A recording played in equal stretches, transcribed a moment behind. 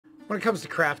When it comes to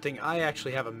crafting, I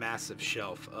actually have a massive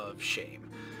shelf of shame.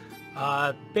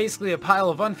 Basically a pile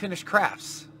of unfinished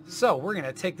crafts. So we're going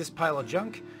to take this pile of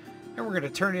junk and we're going to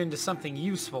turn it into something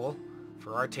useful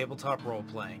for our tabletop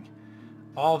role-playing.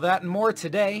 All that and more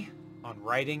today on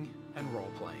Writing and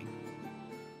Role-Playing.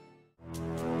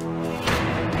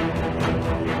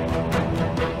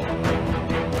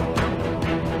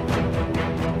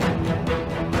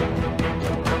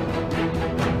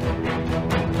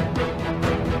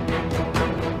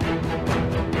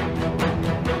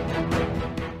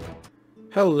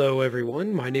 Hello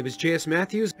everyone, my name is J.S.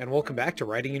 Matthews, and welcome back to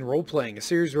Writing and Role-Playing, a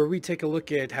series where we take a look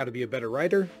at how to be a better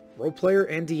writer, role-player,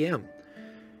 and DM.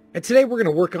 And today we're going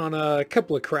to work on a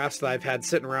couple of crafts that I've had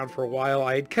sitting around for a while.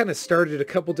 I had kind of started a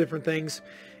couple different things,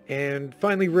 and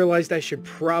finally realized I should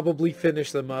probably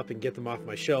finish them up and get them off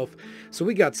my shelf. So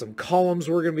we got some columns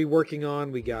we're going to be working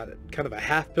on, we got kind of a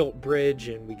half-built bridge,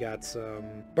 and we got some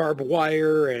barbed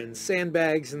wire and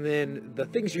sandbags, and then the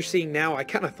things you're seeing now, I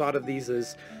kind of thought of these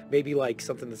as maybe like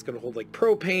something that's going to hold like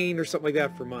propane or something like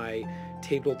that for my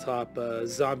tabletop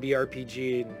zombie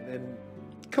RPG and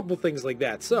a couple things like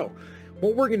that. So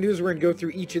what we're going to do is we're going to go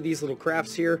through each of these little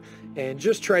crafts here and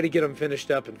just try to get them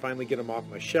finished up and finally get them off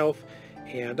my shelf.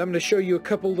 And I'm going to show you a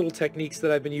couple little techniques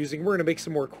that I've been using. We're going to make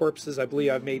some more corpses. I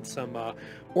believe I've made some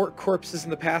orc corpses in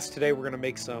the past. Today we're going to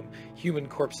make some human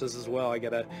corpses as well. I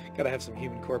gotta have some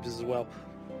human corpses as well.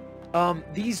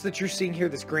 These that you're seeing here,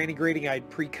 this granny grating, I'd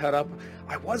pre-cut up.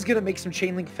 I was going to make some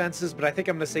chain link fences, but I think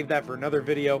I'm going to save that for another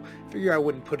video. Figure I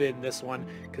wouldn't put it in this one,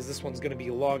 because this one's going to be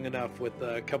long enough with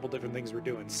a couple different things we're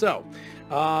doing. So,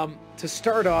 to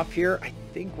start off here, I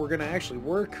think we're going to actually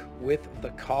work with the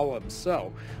columns.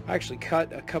 So, I actually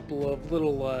cut a couple of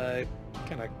little,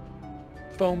 kind of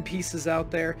foam pieces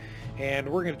out there, and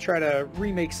we're going to try to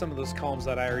remake some of those columns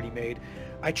that I already made.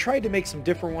 I tried to make some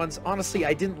different ones. Honestly,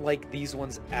 I didn't like these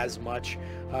ones as much.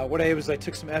 What I did was I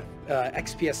took some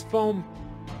XPS foam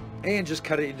and just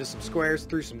cut it into some squares,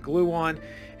 threw some glue on,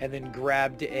 and then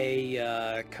grabbed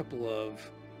a couple of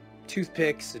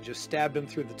toothpicks and just stabbed them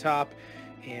through the top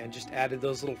and just added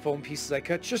those little foam pieces I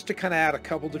cut just to kind of add a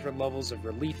couple different levels of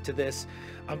relief to this.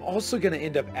 I'm also going to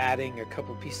end up adding a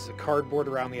couple pieces of cardboard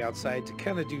around the outside to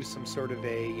kind of do some sort of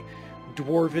a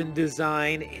dwarven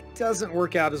design. It doesn't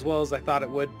work out as well as I thought it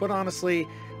would, but honestly,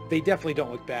 they definitely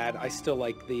don't look bad. I still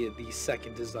like the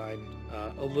second design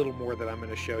a little more that I'm going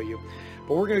to show you.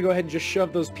 But we're going to go ahead and just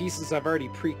shove those pieces I've already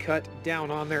pre-cut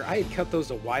down on there. I had cut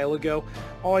those a while ago.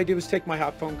 All I did was take my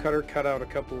hot foam cutter, cut out a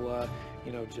couple,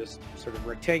 you know, just sort of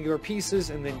rectangular pieces,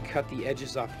 and then cut the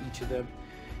edges off each of them.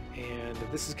 And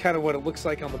this is kind of what it looks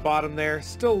like on the bottom there.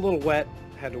 Still a little wet.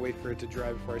 Had to wait for it to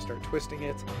dry before I start twisting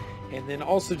it. And then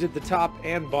also did the top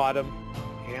and bottom,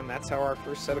 and that's how our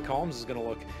first set of columns is going to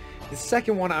look. The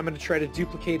second one I'm going to try to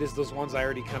duplicate is those ones I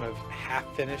already kind of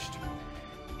half finished,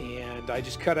 and I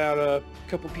just cut out a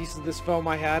couple pieces of this foam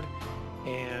I had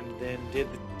and then did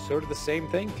sort of the same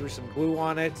thing, threw some glue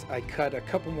on it. I cut a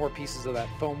couple more pieces of that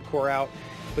foam core out,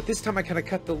 but this time I kind of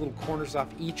cut the little corners off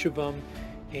each of them.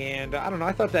 And I don't know,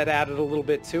 I thought that added a little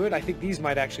bit to it. I think these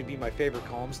might actually be my favorite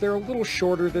columns. They're a little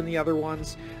shorter than the other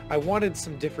ones. I wanted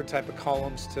some different type of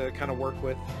columns to kind of work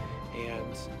with,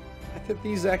 and I think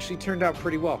these actually turned out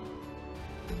pretty well.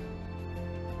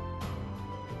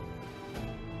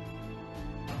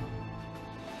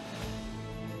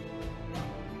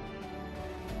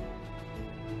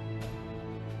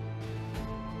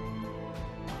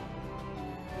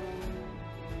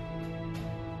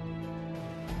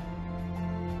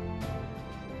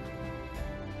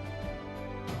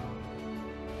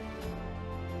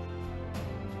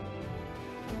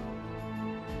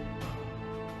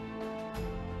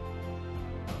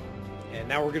 And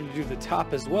now we're going to do the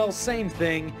top as well. Same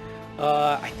thing.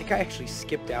 I think I actually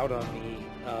skipped out on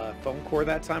the foam core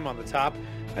that time on the top.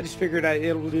 I just figured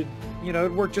it'd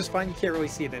work just fine. You can't really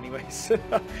see it anyways.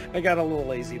 I got a little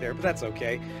lazy there, but that's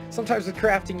okay. Sometimes with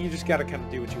crafting, you just got to kind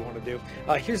of do what you want to do.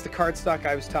 Here's the cardstock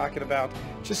I was talking about.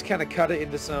 Just kind of cut it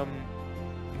into some,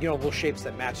 little shapes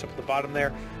that match up at the bottom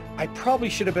there. I probably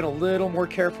should have been a little more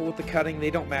careful with the cutting.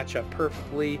 They don't match up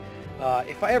perfectly.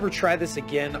 If I ever try this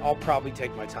again, I'll probably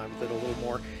take my time with it a little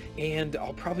more, and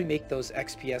I'll probably make those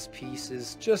XPS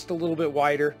pieces just a little bit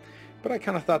wider. But I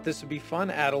kind of thought this would be fun.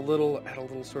 Add a little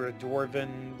sort of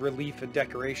dwarven relief and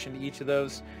decoration to each of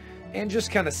those, and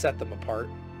just kind of set them apart.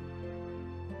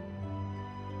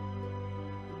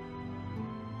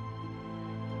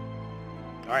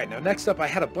 Alright, now next up I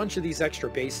had a bunch of these extra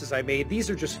bases I made.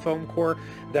 These are just foam core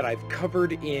that I've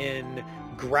covered in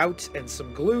grout and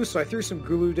some glue. So I threw some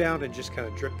glue down and just kind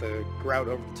of dripped the grout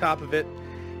over the top of it.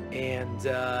 And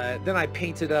then I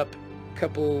painted up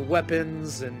couple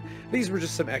weapons, and these were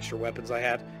just some extra weapons I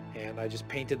had. And I just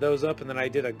painted those up, and then I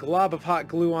did a glob of hot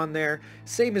glue on there,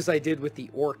 same as I did with the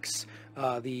orcs,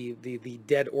 the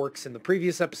dead orcs in the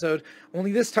previous episode.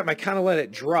 Only this time I kind of let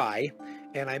it dry,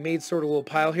 and I made sort of a little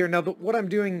pile here. Now, what I'm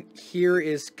doing here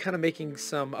is kind of making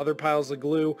some other piles of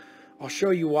glue. I'll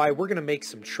show you why. We're going to make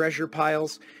some treasure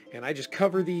piles, and I just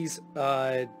cover these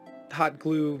hot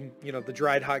glue, you know, the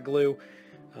dried hot glue,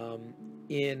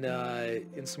 in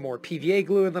some more PVA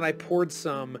glue, and then I poured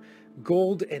some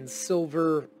gold and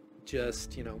silver,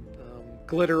 just, you know,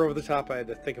 glitter over the top. I had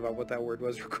to think about what that word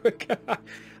was real quick.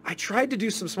 I tried to do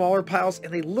some smaller piles,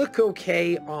 and they look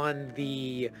okay on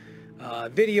the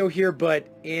video here, but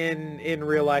in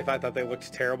real life I thought they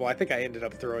looked terrible. I think I ended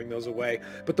up throwing those away,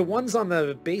 but the ones on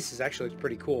the bases actually look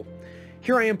pretty cool.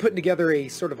 Here I am putting together a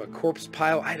sort of a corpse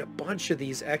pile. I had a bunch of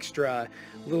these extra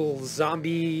little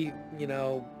zombie, you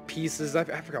know, pieces. I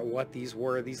forgot what these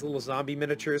were, these little zombie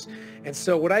miniatures. And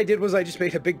so what I did was I just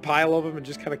made a big pile of them and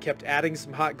just kind of kept adding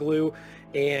some hot glue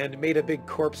and made a big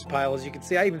corpse pile. As you can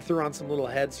see, I even threw on some little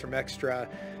heads from extra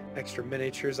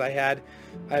miniatures I had.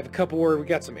 I have a couple where we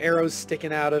got some arrows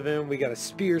sticking out of him, we got a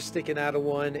spear sticking out of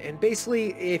one, and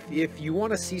basically if you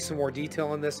want to see some more detail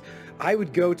on this, I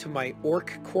would go to my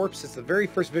orc corpse. It's the very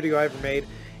first video I ever made,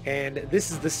 and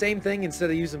this is the same thing. Instead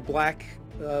of using black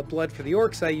blood for the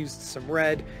orcs, I used some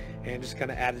red and just kind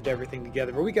of added everything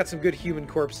together. But we got some good human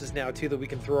corpses now too that we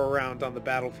can throw around on the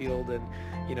battlefield, and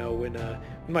you know, when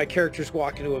my characters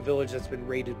walk into a village that's been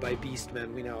raided by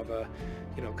beastmen, we now have a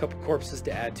couple corpses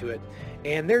to add to it.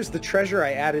 And there's the treasure.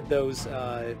 I added those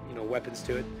weapons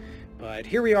to it. But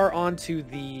here we are onto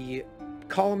the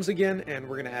columns again, and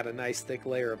we're gonna add a nice thick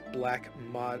layer of black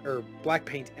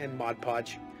paint and Mod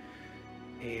Podge.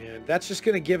 And that's just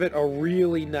gonna give it a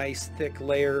really nice thick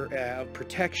layer of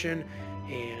protection.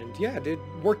 And yeah, it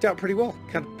worked out pretty well.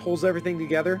 Kind of pulls everything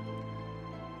together.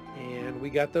 And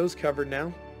we got those covered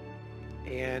now.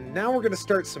 And now we're gonna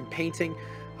start some painting.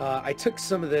 I took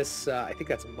some of this, I think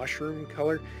that's mushroom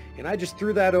color, and I just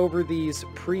threw that over these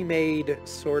pre-made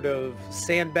sort of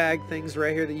sandbag things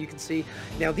right here that you can see.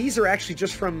 Now these are actually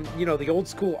just from, you know, the old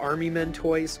school Army Men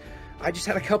toys. I just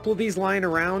had a couple of these lying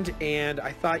around, and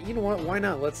I thought, you know what, why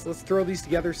not? Let's throw these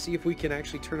together, see if we can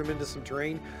actually turn them into some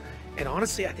terrain. And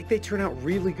honestly, I think they turn out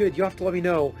really good. You'll have to let me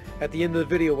know at the end of the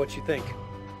video what you think.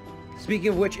 Speaking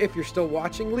of which, if you're still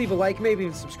watching, leave a like, maybe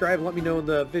even subscribe, and let me know in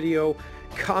the video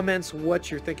comments what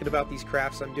you're thinking about these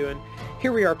crafts I'm doing.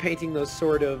 Here we are painting those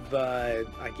sort of,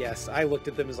 I guess, I looked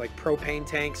at them as like propane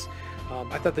tanks.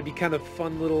 I thought they'd be kind of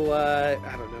fun little, I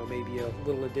don't know, maybe a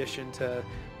little addition to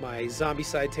my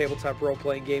Zombicide tabletop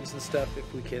role-playing games and stuff.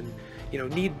 If we can, you know,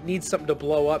 need something to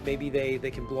blow up, maybe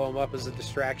they can blow them up as a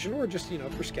distraction, or just, you know,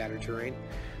 for scattered terrain.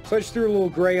 So I just threw a little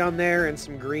gray on there and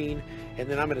some green, and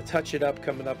then I'm going to touch it up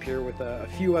coming up here with a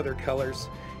few other colors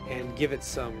and give it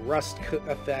some rust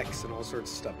effects and all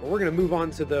sorts of stuff. But we're going to move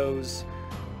on to those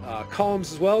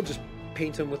columns as well. Just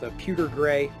paint them with a pewter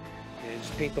gray and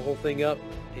just paint the whole thing up.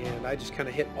 And I just kind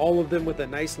of hit all of them with a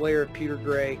nice layer of pewter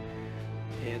gray,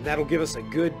 and that'll give us a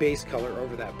good base color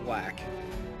over that black.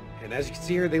 And as you can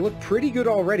see here, they look pretty good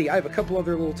already. I have a couple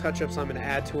other little touch-ups I'm going to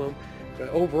add to them, but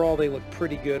overall they look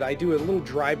pretty good. I do a little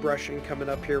dry brushing coming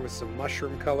up here with some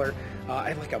mushroom color.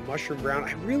 I like a mushroom brown.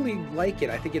 I really like it.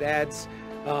 I think it adds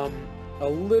a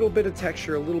little bit of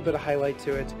texture, a little bit of highlight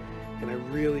to it, and I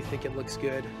really think it looks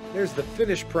good. There's the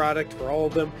finished product for all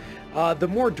of them. The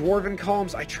more dwarven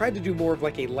columns, I tried to do more of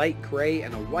like a light gray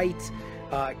and a white,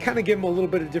 kind of give them a little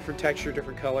bit of different texture,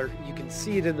 different color. You can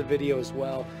see it in the video as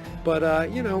well, but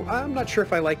you know, I'm not sure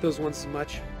if I like those ones so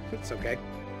much. It's okay.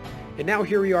 And now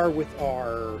here we are with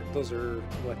our, those are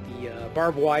what, the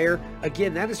barbed wire.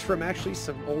 Again, that is from actually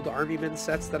some old Army Men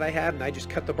sets that I had, and I just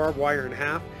cut the barbed wire in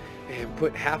half and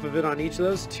put half of it on each of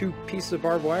those. 2 pieces of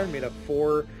barbed wire made up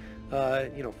 4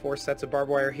 sets of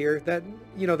barbed wire here that,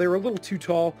 you know, they were a little too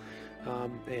tall.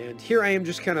 And here I am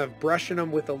just kind of brushing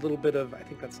them with a little bit of, I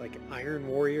think that's like Iron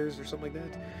Warriors or something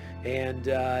like that.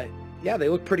 And yeah, they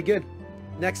look pretty good.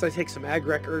 Next I take some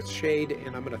Agrek Earthshade,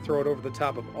 and I'm going to throw it over the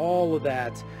top of all of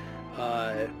that,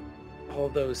 all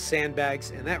those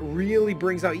sandbags, and that really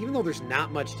brings out, even though there's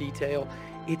not much detail,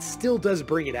 it still does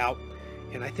bring it out,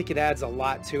 and I think it adds a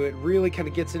lot to it. Really kind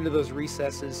of gets into those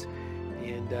recesses,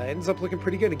 and ends up looking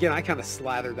pretty good. Again, I kind of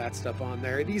slather that stuff on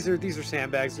there. These are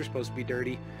sandbags. They're supposed to be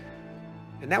dirty.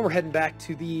 And now we're heading back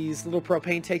to these little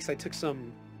propane tanks. I took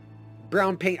some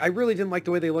brown paint. I really didn't like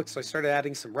the way they looked, so I started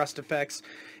adding some rust effects.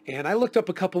 And I looked up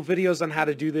a couple videos on how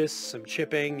to do this, some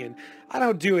chipping, and I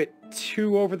don't do it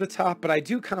too over the top, but I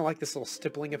do kind of like this little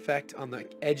stippling effect on the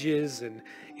edges and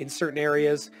in certain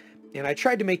areas. And I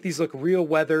tried to make these look real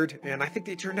weathered, and I think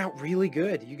they turned out really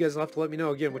good. You guys will have to let me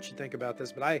know again what you think about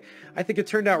this, but I think it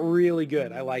turned out really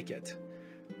good. I like it.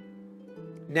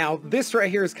 Now, this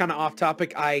right here is kind of off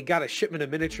topic. I got a shipment of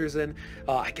miniatures in.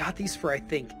 I got these for, I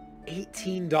think,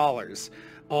 $18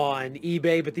 on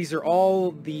eBay, but these are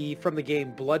all from the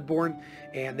game Bloodborne,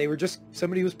 and they were just,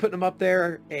 somebody was putting them up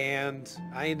there, and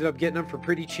I ended up getting them for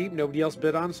pretty cheap. Nobody else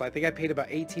bid on them, so I think I paid about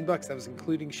 18 bucks. That was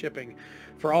including shipping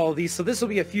for all of these. So this will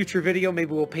be a future video.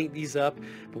 Maybe we'll paint these up,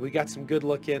 but we got some good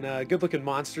looking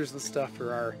monsters and stuff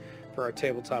for our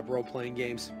tabletop role-playing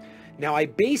games. Now, I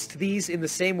based these in the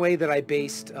same way that I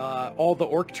based all the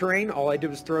orc terrain. All I did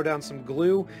was throw down some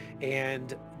glue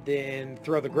and then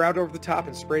throw the grout over the top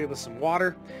and sprayed it with some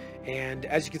water. And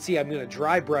as you can see, I'm going to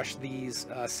dry brush these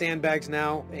sandbags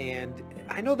now. And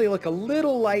I know they look a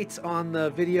little light on the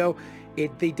video.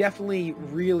 They definitely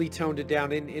really toned it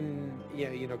down in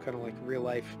you know, kind of like real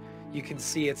life. You can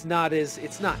see it's not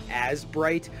as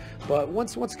bright, but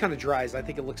once it kind of dries, I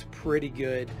think it looks pretty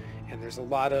good. And there's a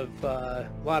lot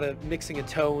of mixing of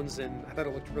tones, and I thought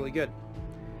it looked really good.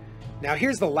 Now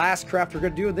here's the last craft we're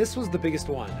going to do, and this was the biggest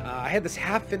one. I had this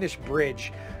half-finished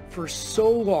bridge for so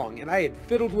long, and I had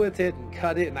fiddled with it and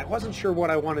cut it, and I wasn't sure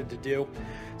what I wanted to do.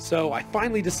 So I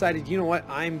finally decided, you know what,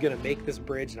 I'm going to make this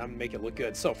bridge, and I'm going to make it look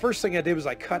good. So first thing I did was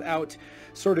I cut out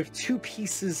sort of two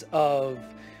pieces of,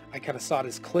 I kind of saw it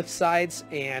as cliff sides,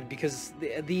 and because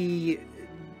the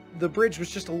bridge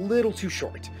was just a little too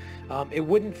short. It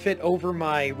wouldn't fit over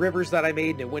my rivers that I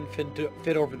made, and it wouldn't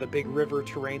fit over the big river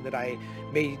terrain that I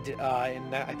made,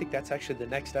 and I think that's actually the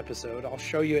next episode. I'll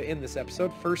show you in this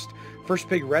episode. First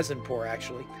big resin pour,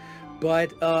 actually.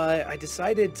 But I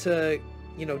decided to,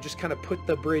 you know, just kind of put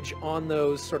the bridge on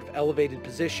those sort of elevated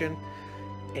position,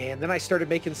 and then I started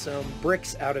making some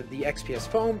bricks out of the XPS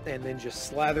foam, and then just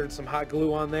slathered some hot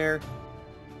glue on there,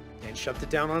 and shoved it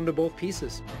down onto both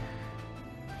pieces.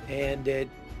 And it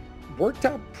worked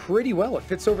out pretty well. It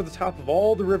fits over the top of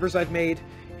all the rivers I've made,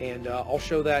 and I'll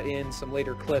show that in some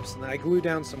later clips. And then I glued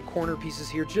down some corner pieces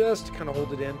here just to kind of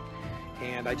hold it in,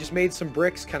 and I just made some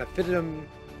bricks, kind of fitted them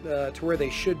to where they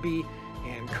should be,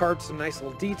 and carved some nice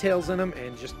little details in them,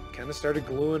 and just kind of started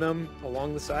gluing them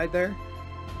along the side there,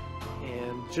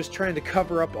 and just trying to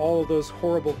cover up all of those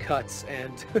horrible cuts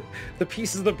and the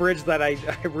pieces of the bridge that I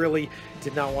really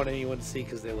did not want anyone to see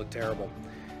because they look terrible.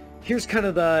 Here's kind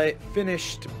of the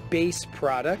finished base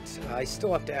product. I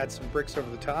still have to add some bricks over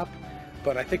the top,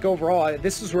 but I think overall,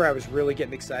 this is where I was really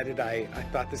getting excited. I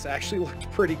thought this actually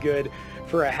looked pretty good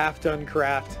for a half-done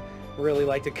craft. Really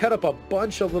liked it. Cut up a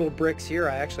bunch of little bricks here.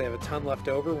 I actually have a ton left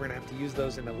over. We're gonna have to use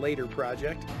those in a later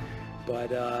project.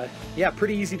 But yeah,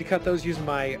 pretty easy to cut those using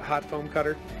my hot foam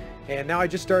cutter. And now I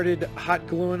just started hot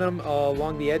gluing them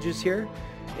along the edges here.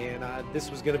 And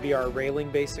this was going to be our railing,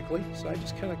 basically. So I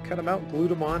just kind of cut them out and glued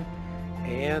them on.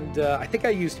 And I think I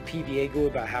used PVA glue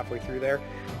about halfway through there.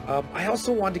 I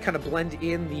also wanted to kind of blend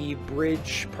in the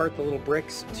bridge part, the little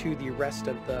bricks, to the rest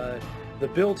of the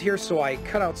build here. So I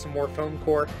cut out some more foam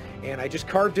core, and I just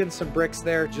carved in some bricks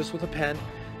there just with a pen,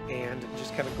 and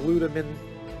just kind of glued them in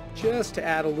just to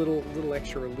add a little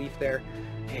extra relief there.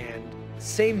 And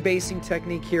same basing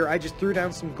technique here. I just threw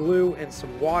down some glue and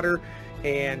some water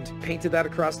and painted that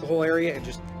across the whole area, and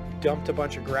just dumped a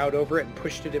bunch of grout over it and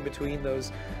pushed it in between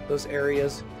those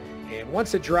areas. And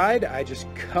once it dried, I just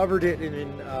covered it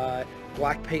in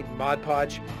black paint and Mod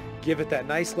Podge, give it that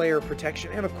nice layer of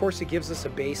protection, and of course it gives us a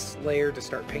base layer to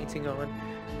start painting on.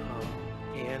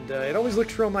 And it always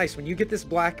looks real nice when you get this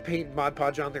black paint and Mod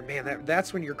Podge on there. Man,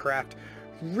 that's when your craft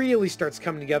really starts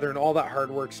coming together and all that hard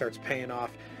work starts paying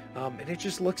off. And it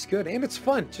just looks good, and it's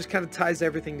fun. Just kind of ties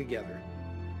everything together.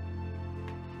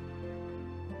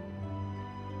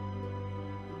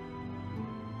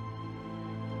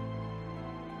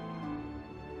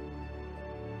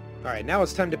 Alright, now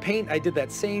it's time to paint. I did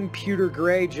that same pewter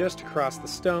gray just across the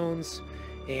stones,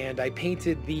 and I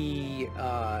painted the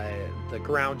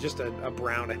ground just a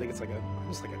brown. I think it's like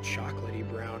almost like a chocolatey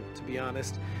brown, to be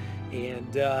honest.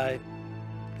 And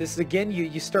this is, again,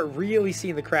 you start really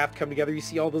seeing the craft come together. You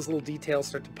see all those little details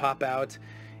start to pop out.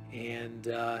 And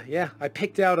yeah, I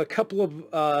picked out a couple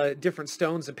of different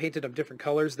stones and painted them different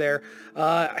colors there.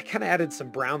 I kind of added some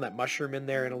brown, that mushroom in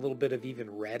there, and a little bit of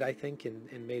even red, I think,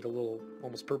 and made a little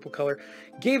almost purple color.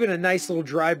 Gave it a nice little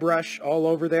dry brush all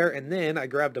over there, and then I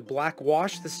grabbed a black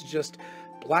wash. This is just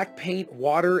black paint,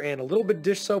 water, and a little bit of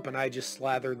dish soap, and I just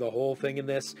slathered the whole thing in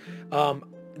this. Or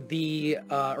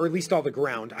at least all the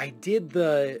ground. I did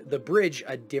the bridge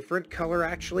a different color,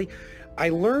 actually. I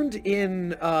learned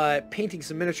in painting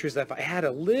some miniatures that if I had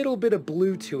a little bit of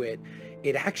blue to it,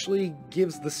 it actually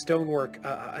gives the stonework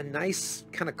a nice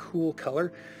kind of cool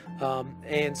color.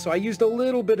 And so I used a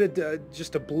little bit of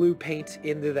just a blue paint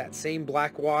into that same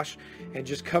black wash and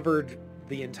just covered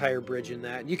the entire bridge in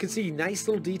that. And you can see nice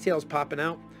little details popping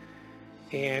out.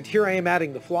 And here I am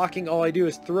adding the flocking. All I do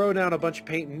is throw down a bunch of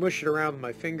paint and mush it around with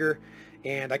my finger.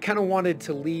 And I kind of wanted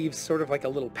to leave sort of like a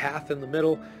little path in the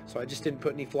middle, so I just didn't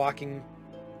put any flocking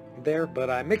there, but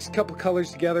I mixed a couple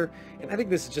colors together, and I think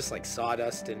this is just like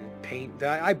sawdust and paint.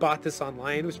 I bought this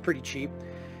online. It was pretty cheap,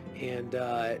 and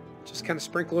just kind of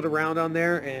sprinkle it around on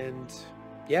there, and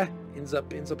yeah, ends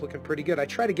up looking pretty good. I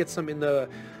try to get some in the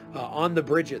on the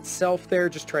bridge itself there,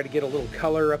 just try to get a little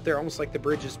color up there, almost like the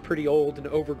bridge is pretty old and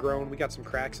overgrown. We got some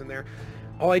cracks in there.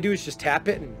 All I do is just tap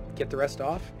it and get the rest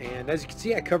off, and as you can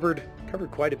see, I covered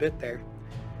quite a bit there.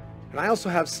 And I also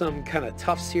have some kind of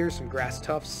tufts here, some grass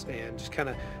tufts, and just kind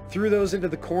of threw those into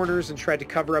the corners and tried to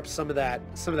cover up some of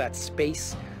that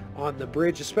space on the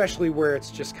bridge, especially where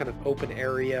it's just kind of open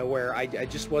area where I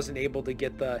just wasn't able to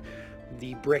get the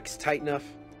bricks tight enough.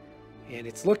 And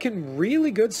it's looking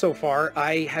really good so far.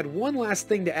 I had one last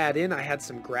thing to add in. I had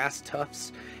some grass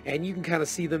tufts, and you can kind of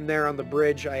see them there on the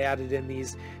bridge. I added in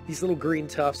these little green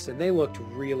tufts, and they looked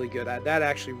really good. That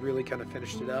actually really kind of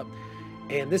finished it up.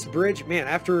 And this bridge, man,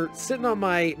 after sitting on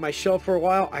my shelf for a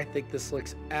while, I think this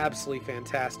looks absolutely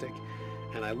fantastic.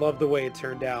 And I love the way it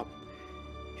turned out.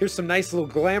 Here's some nice little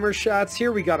glamour shots.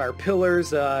 Here we got our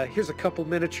pillars. Here's a couple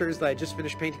miniatures that I just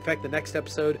finished painting. In fact, the next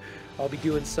episode, I'll be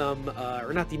doing some,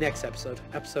 or not the next episode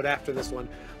after this one,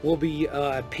 we'll be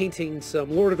painting some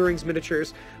Lord of the Rings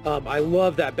miniatures. I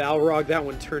love that Balrog. That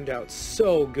one turned out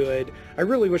so good. I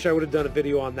really wish I would have done a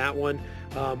video on that one,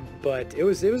 but it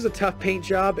was a tough paint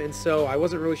job, and so I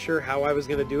wasn't really sure how I was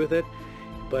going to do with it,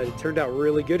 but it turned out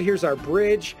really good. Here's our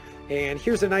bridge. And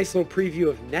here's a nice little preview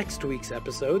of next week's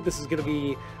episode. This is going to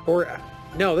be,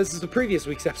 no, this is the previous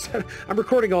week's episode. I'm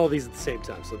recording all of these at the same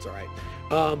time, so it's all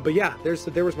right. But yeah,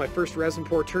 there was my first resin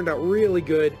pour. Turned out really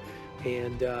good,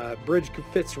 and bridge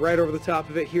fits right over the top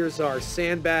of it. Here's our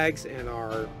sandbags and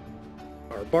our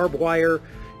barbed wire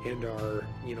and our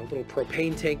little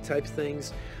propane tank type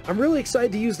things. I'm really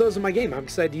excited to use those in my game. I'm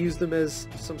excited to use them as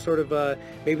some sort of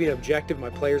maybe an objective my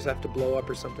players have to blow up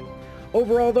or something.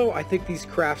 Overall, though, I think these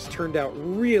crafts turned out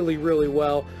really, really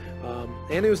well,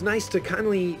 and it was nice to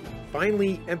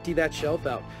finally empty that shelf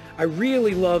out. I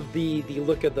really love the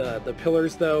look of the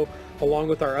pillars, though, along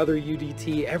with our other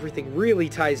UDT. Everything really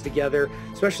ties together,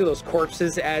 especially those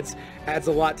corpses adds a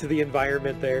lot to the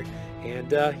environment there.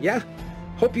 And yeah,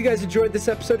 hope you guys enjoyed this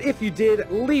episode. If you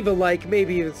did, leave a like,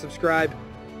 maybe even subscribe,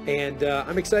 and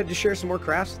I'm excited to share some more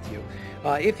crafts with you.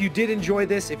 If you did enjoy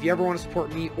this, if you ever want to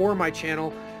support me or my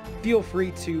channel, feel free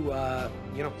to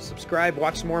subscribe,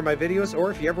 watch some more of my videos,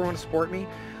 or if you ever want to support me,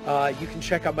 you can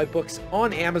check out my books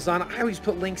on Amazon. I always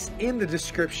put links in the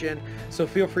description, so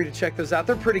feel free to check those out.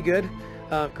 They're pretty good.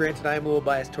 Granted, I am a little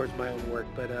biased towards my own work,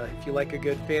 but if you like a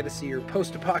good fantasy or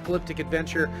post-apocalyptic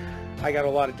adventure, I got a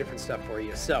lot of different stuff for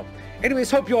you. So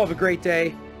anyways, hope you all have a great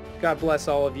day. God bless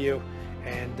all of you,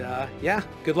 and yeah,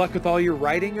 good luck with all your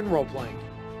writing and role-playing.